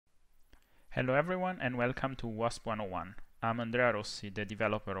Hello everyone and welcome to Wasp 101. I'm Andrea Rossi, the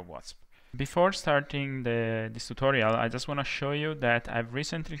developer of Wasp. Before starting this tutorial, I just want to show you that I've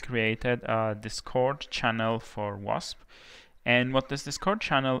recently created a Discord channel for Wasp. And what this Discord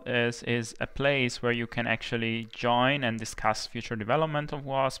channel is a place where you can actually join and discuss future development of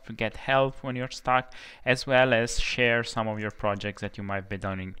Wasp, get help when you're stuck, as well as share some of your projects that you might be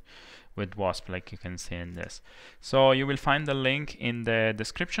doing with Wasp, like you can see in this. So you will find the link in the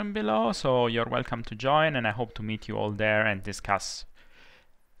description below, so you're welcome to join, and I hope to meet you all there and discuss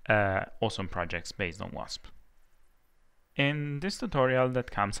awesome projects based on Wasp. In this tutorial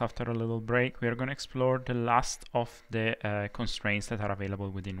that comes after a little break, we are going to explore the last of the constraints that are available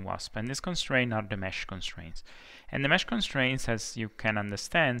within Wasp, and these constraints are the mesh constraints. And the mesh constraints, as you can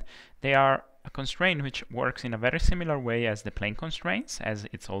understand, they are a constraint which works in a very similar way as the plane constraints, as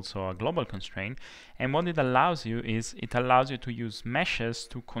it's also a global constraint. And what it allows you is it allows you to use meshes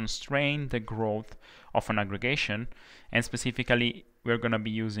to constrain the growth of an aggregation, and specifically we're going to be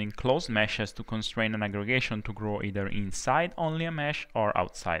using closed meshes to constrain an aggregation to grow either inside only a mesh or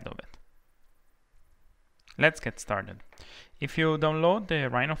outside of it. Let's get started. If you download the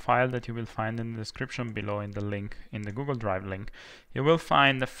Rhino file that you will find in the description below in the link, in the Google Drive link, you will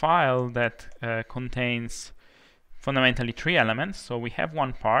find a file that contains fundamentally three elements. So we have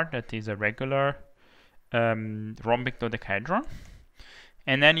one part that is a regular rhombic dodecahedron.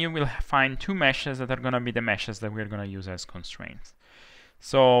 And then you will find two meshes that are going to be the meshes that we're going to use as constraints.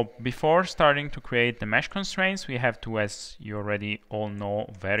 So before starting to create the mesh constraints, we have to, as you already all know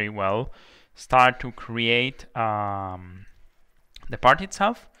very well, start to create the part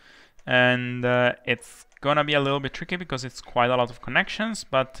itself. And it's going to be a little bit tricky because it's quite a lot of connections,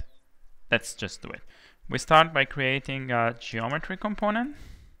 but let's just do it. We start by creating a geometry component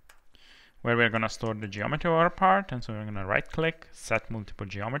where we're going to store the geometry of our part, and so we're going to right click, set multiple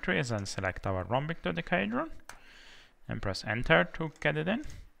geometries, and select our rhombic dodecahedron and press enter to get it in.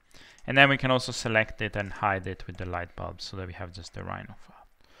 And then we can also select it and hide it with the light bulb so that we have just the Rhino file.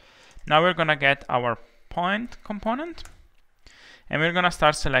 Now we're going to get our point component, and we're going to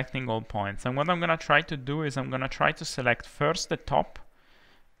start selecting all points. And what I'm going to try to do is I'm going to try to select first the top,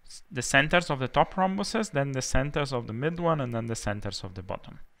 the centers of the top rhombuses, then the centers of the mid one, and then the centers of the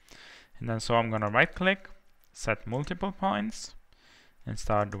bottom. And then so I'm going to right click, set multiple points, and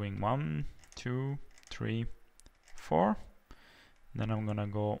start doing 1, 2, 3, 4. Then I'm going to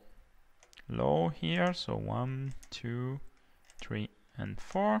go low here, so 1, 2, 3, and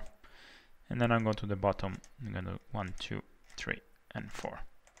 4. And then I'm going to the bottom, I'm going to do 1, 2, 3, and 4.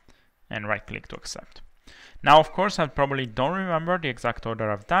 And right click to accept. Now, of course, I probably don't remember the exact order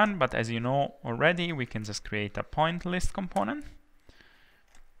I've done, but as you know already, we can just create a point list component,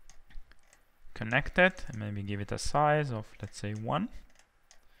 connect it, and maybe give it a size of, let's say, 1.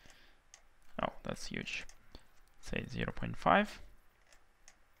 Oh, that's huge. Say 0.5.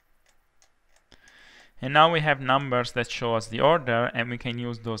 And now we have numbers that show us the order, and we can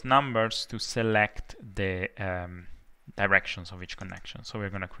use those numbers to select the directions of each connection. So we're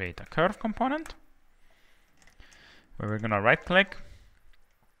going to create a curve component where we're going to right click,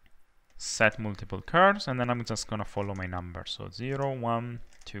 set multiple curves, and then I'm just going to follow my numbers. So 0, 1,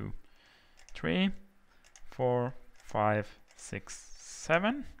 2, 3, 4, 5, 6,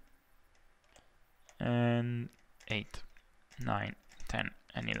 7, and 8, 9, 10,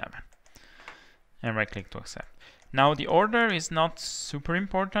 and 11. And right click to accept. Now the order is not super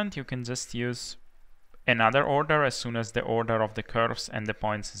important. You can just use another order as soon as the order of the curves and the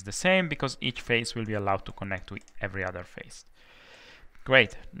points is the same, because each face will be allowed to connect to every other face.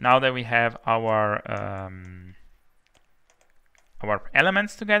 Great. Now that we have our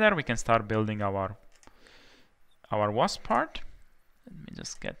elements together, we can start building our Wasp part. Let me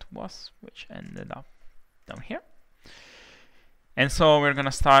just get Wasp, which ended up down here. And so we're going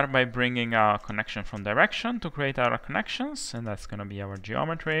to start by bringing a connection from direction to create our connections, and that's going to be our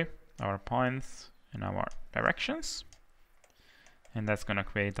geometry, our points, and our directions. And that's going to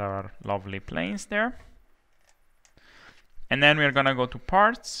create our lovely planes there. And then we're going to go to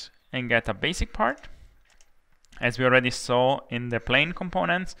parts and get a basic part. As we already saw in the plane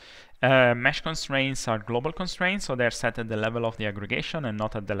components, mesh constraints are global constraints, so they're set at the level of the aggregation and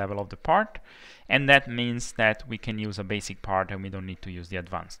not at the level of the part. And that means that we can use a basic part and we don't need to use the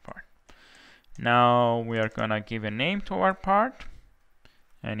advanced part. Now we are going to give a name to our part.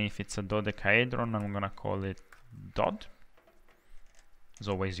 And if it's a dodecahedron, I'm going to call it Dod. As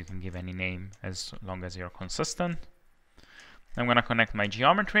always, you can give any name as long as you're consistent. I'm going to connect my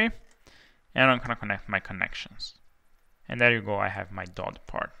geometry, and I'm going to connect my connections. And there you go, I have my Dod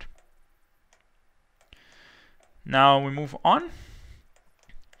part. Now we move on,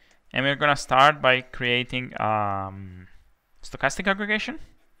 And we're going to start by creating stochastic aggregation.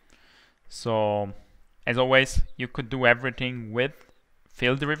 So as always, you could do everything with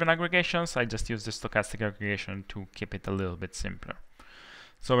field-driven aggregations. I just use the stochastic aggregation to keep it a little bit simpler.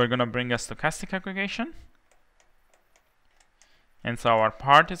 So we're going to bring a stochastic aggregation. And so our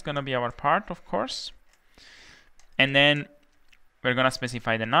part is going to be our part, of course. And then we're going to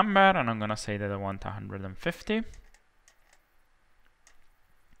specify the number, and I'm going to say that I want 150.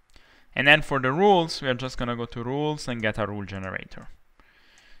 And then for the rules, we are just going to go to rules and get a rule generator.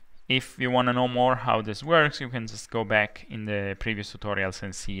 If you want to know more how this works, you can just go back in the previous tutorials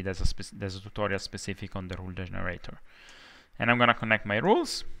and see there's a tutorial specific on the rule generator. And I'm going to connect my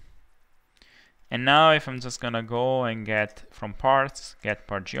rules. And now if I'm just going to go and get from parts, get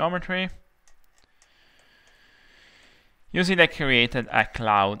part geometry, you see that created a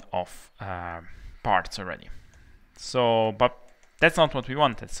cloud of parts already. So, but that's not what we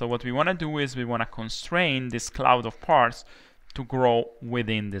wanted. So what we want to do is we want to constrain this cloud of parts to grow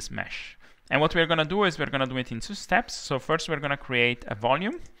within this mesh. And what we're going to do is we're going to do it in 2 steps. So first we're going to create a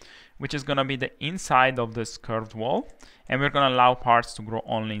volume, which is going to be the inside of this curved wall. And we're going to allow parts to grow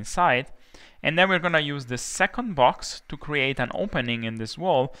only inside. And then we're going to use the second box to create an opening in this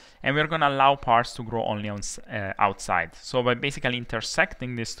wall, and we're going to allow parts to grow only on, outside. So by basically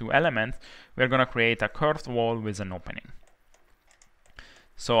intersecting these 2 elements, we're going to create a curved wall with an opening.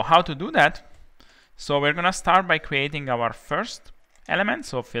 So how to do that? So we're going to start by creating our first element,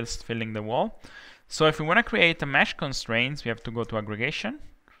 so filling the wall. So if we want to create a mesh constraint, we have to go to aggregation,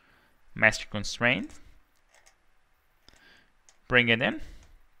 mesh constraint, bring it in.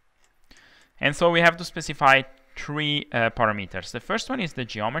 And so we have to specify 3 parameters. The first one is the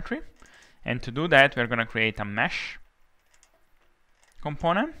geometry. And to do that, we're going to create a mesh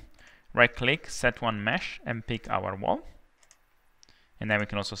component. Right click, set one mesh, and pick our wall. And then we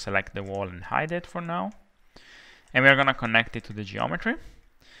can also select the wall and hide it for now. And we're going to connect it to the geometry.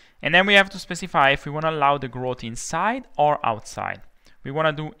 And then we have to specify if we want to allow the growth inside or outside. We want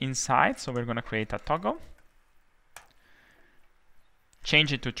to do inside, so we're going to create a toggle.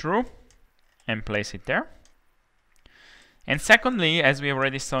 Change it to true. And place it there. And secondly, as we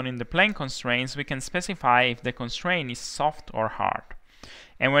already saw in the plane constraints, we can specify if the constraint is soft or hard.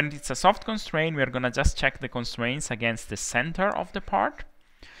 And when it's a soft constraint, we're going to just check the constraints against the center of the part.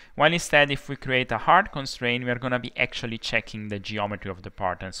 While instead, if we create a hard constraint, we're going to be actually checking the geometry of the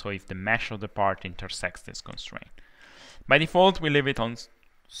part, and so if the mesh of the part intersects this constraint. By default, we leave it on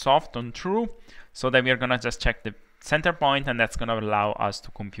soft on true, so that we're going to just check the center point, and that's going to allow us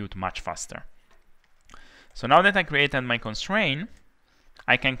to compute much faster. So now that I created my constraint,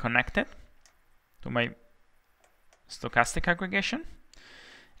 I can connect it to my stochastic aggregation.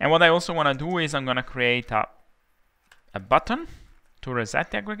 And what I also want to do is I'm going to create a button to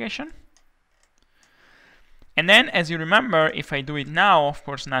reset the aggregation. And then, as you remember, if I do it now, of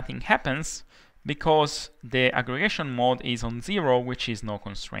course nothing happens, because the aggregation mode is on 0, which is no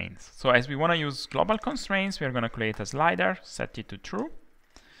constraints. So as we want to use global constraints, we're going to create a slider, set it to true,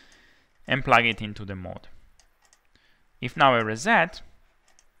 and plug it into the mode. If now I reset,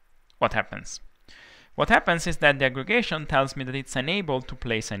 what happens? What happens is that the aggregation tells me that it's unable to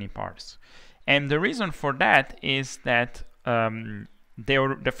place any parts. And the reason for that is that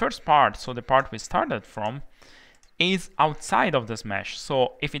the first part, so the part we started from, is outside of this mesh.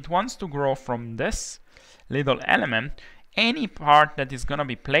 So if it wants to grow from this little element, any part that is going to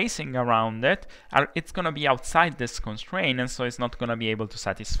be placing around it, it's going to be outside this constraint, and so it's not going to be able to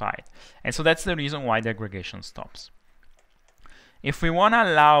satisfy it. And so that's the reason why the aggregation stops. If we want to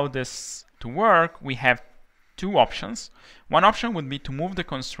allow this to work, we have 2 options. One option would be to move the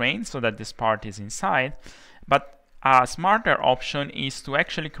constraint so that this part is inside, but a smarter option is to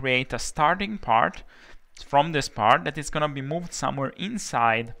actually create a starting part from this part that is going to be moved somewhere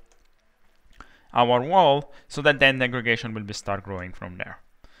inside our wall, so that then the aggregation will start growing from there.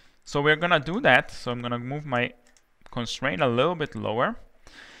 So we're going to do that. So I'm going to move my constraint a little bit lower.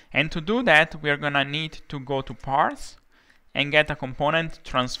 And to do that, we're going to need to go to parts and get a component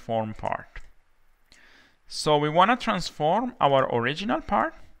transform part. So we want to transform our original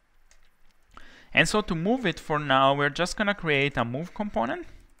part. And so to move it for now, we're just going to create a move component.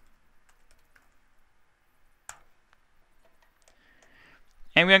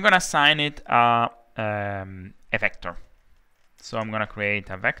 And we're going to assign it a vector. So I'm going to create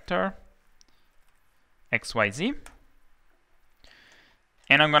a vector xyz.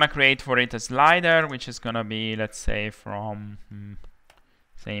 And I'm going to create for it a slider, which is going to be, let's say, from,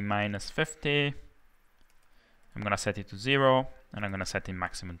 say, -50. I'm going to set it to 0, and I'm going to set it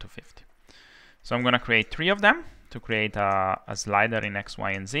maximum to 50. So I'm going to create 3 of them. to create a slider in X,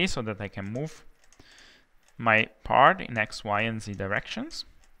 Y, and Z so that I can move my part in X, Y, and Z directions.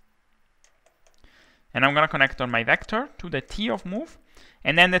 And I'm going to connect on my vector to the T of move.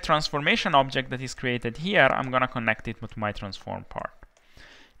 And then the transformation object that is created here, I'm going to connect it to my transform part.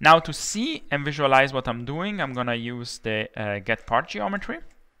 Now to see and visualize what I'm doing, I'm going to use the get part geometry,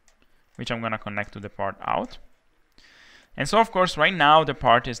 which I'm going to connect to the part out. And so, of course, right now the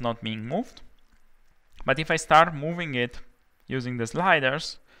part is not being moved. But if I start moving it using the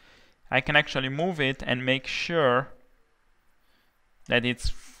sliders, I can actually move it and make sure that it's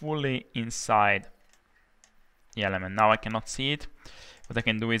fully inside the element. Now I cannot see it. What I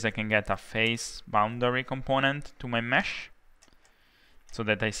can do is I can get a face boundary component to my mesh so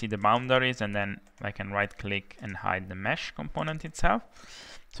that I see the boundaries, and then I can right click and hide the mesh component itself.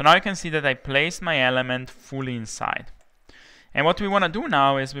 So now I can see that I placed my element fully inside. And what we want to do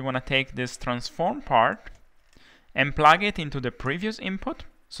now is we want to take this transform part and plug it into the previous input,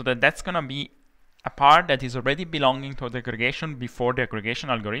 so that that's going to be a part that is already belonging to the aggregation before the aggregation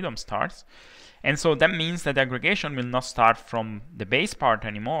algorithm starts. And so that means that the aggregation will not start from the base part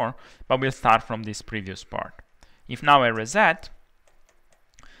anymore, but will start from this previous part. If now I reset,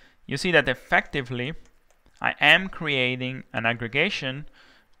 you see that effectively I am creating an aggregation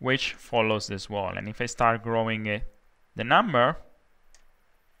which follows this wall. And if I start growing the number,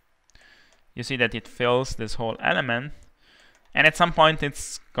 you see that it fills this whole element, and at some point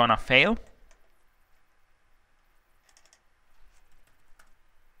it's gonna fail.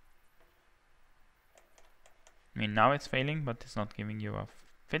 I mean, now it's failing, but it's not giving you a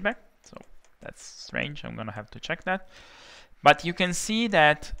feedback, so that's strange. I'm gonna have to check that. But you can see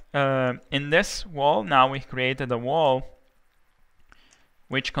that in this wall, now we created a wall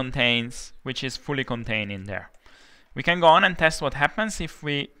which is fully contained in there. We can go on and test what happens if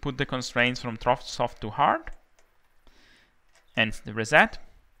we put the constraints from soft to hard and the reset.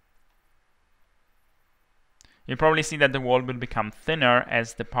 You'll probably see that the wall will become thinner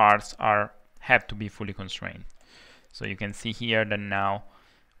as the parts have to be fully constrained. So you can see here that now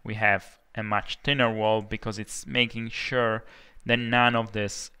we have a much thinner wall because it's making sure that none of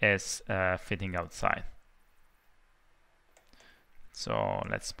this is fitting outside. So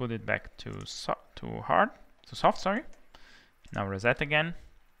let's put it back to soft, sorry. Now reset again.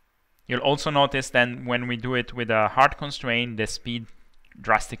 You'll also notice then when we do it with a hard constraint, the speed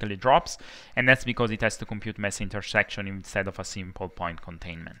drastically drops, and that's because it has to compute mass intersection instead of a simple point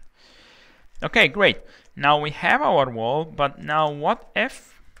containment. Okay, great. Now we have our wall, but now what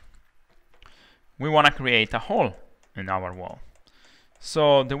if we want to create a hole in our wall?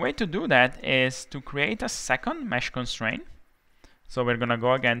 So the way to do that is to create a second mesh constraint. So we're going to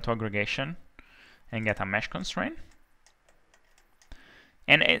go again to aggregation and get a mesh constraint.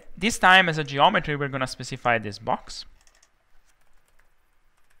 And this time as a geometry, we're going to specify this box.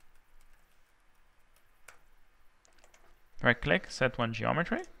 Right click, set one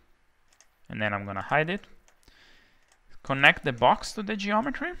geometry, and then I'm going to hide it. Connect the box to the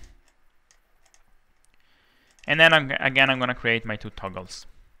geometry. And then I'm going to create my two toggles.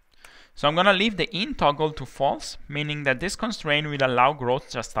 So I'm going to leave the in toggle to false, meaning that this constraint will allow growth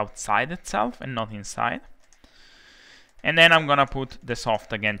just outside itself and not inside. And then I'm going to put the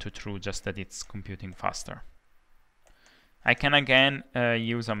soft again to true, just that it's computing faster. I can again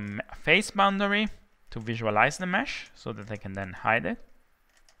use a face boundary to visualize the mesh so that I can then hide it.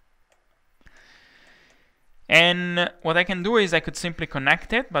 And what I can do is I could simply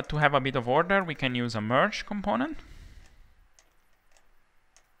connect it, but to have a bit of order, we can use a merge component.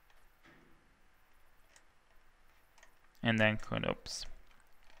 And then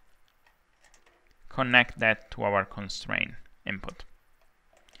connect that to our constraint input.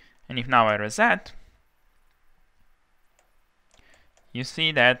 And if now I reset, you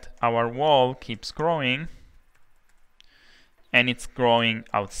see that our wall keeps growing, and it's growing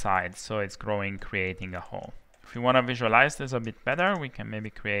outside, so it's growing, creating a hole. If we want to visualize this a bit better, we can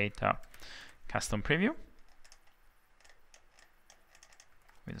maybe create a custom preview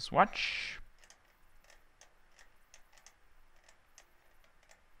with a swatch.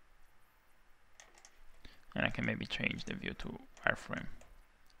 And I can maybe change the view to wireframe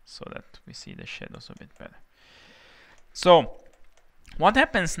so that we see the shadows a bit better. So what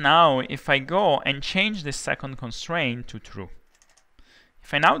happens now if I go and change this second constraint to true?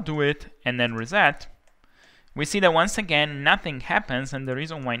 If I now do it and then reset, we see that once again nothing happens, and the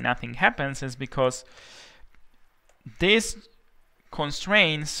reason why nothing happens is because this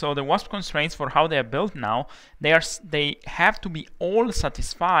constraints, so the Wasp constraints for how they are built now, they have to be all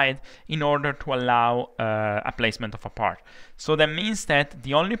satisfied in order to allow a placement of a part. So that means that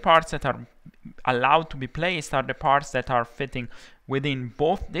the only parts that are allowed to be placed are the parts that are fitting within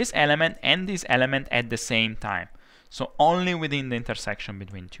both this element and this element at the same time. So only within the intersection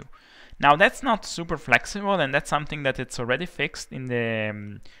between two. Now that's not super flexible, and that's something that it's already fixed in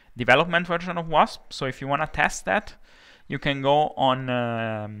the development version of Wasp. So if you want to test that, you can go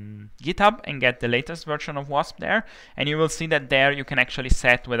on GitHub and get the latest version of Wasp there, and you will see that there you can actually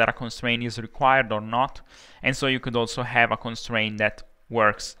set whether a constraint is required or not. And so you could also have a constraint that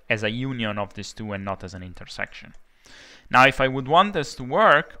works as a union of these two and not as an intersection. Now if I would want this to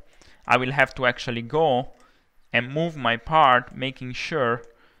work, I will have to actually go and move my part, making sure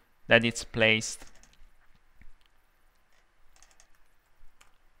that it's placed,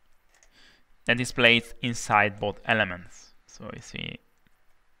 inside both elements. So you see,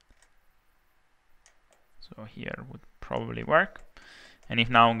 so here would probably work. And if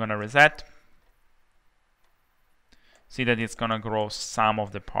now I'm going to reset, see that it's going to grow some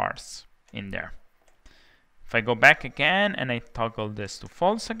of the parts in there. If I go back again and I toggle this to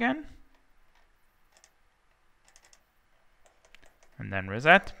false again, and then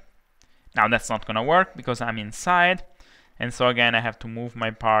reset, now that's not going to work because I'm inside. And so again, I have to move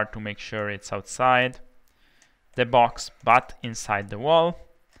my part to make sure it's outside the box, but inside the wall,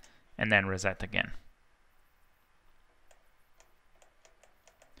 and then reset again.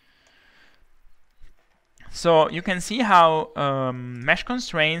 So you can see how mesh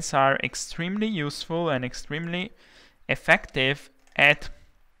constraints are extremely useful and extremely effective at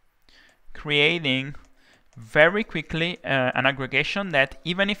creating very quickly an aggregation that,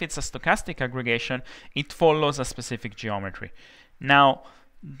 even if it's a stochastic aggregation, it follows a specific geometry. Now,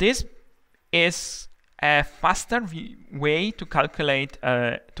 this is a faster way to calculate,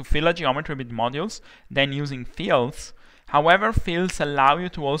 to fill a geometry with modules than using fields. However, fields allow you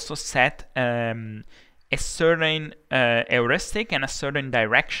to also set a certain heuristic and a certain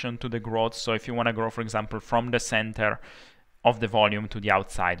direction to the growth. So if you want to grow, for example, from the center of the volume to the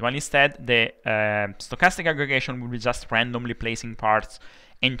outside, while instead the stochastic aggregation will be just randomly placing parts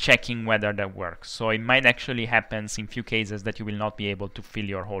and checking whether that works. So it might actually happen in few cases that you will not be able to fill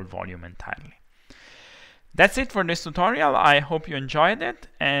your whole volume entirely. That's it for this tutorial. I hope you enjoyed it,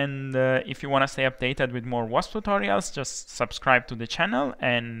 and if you want to stay updated with more Wasp tutorials, just subscribe to the channel,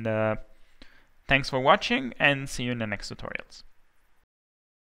 and thanks for watching, and see you in the next tutorials.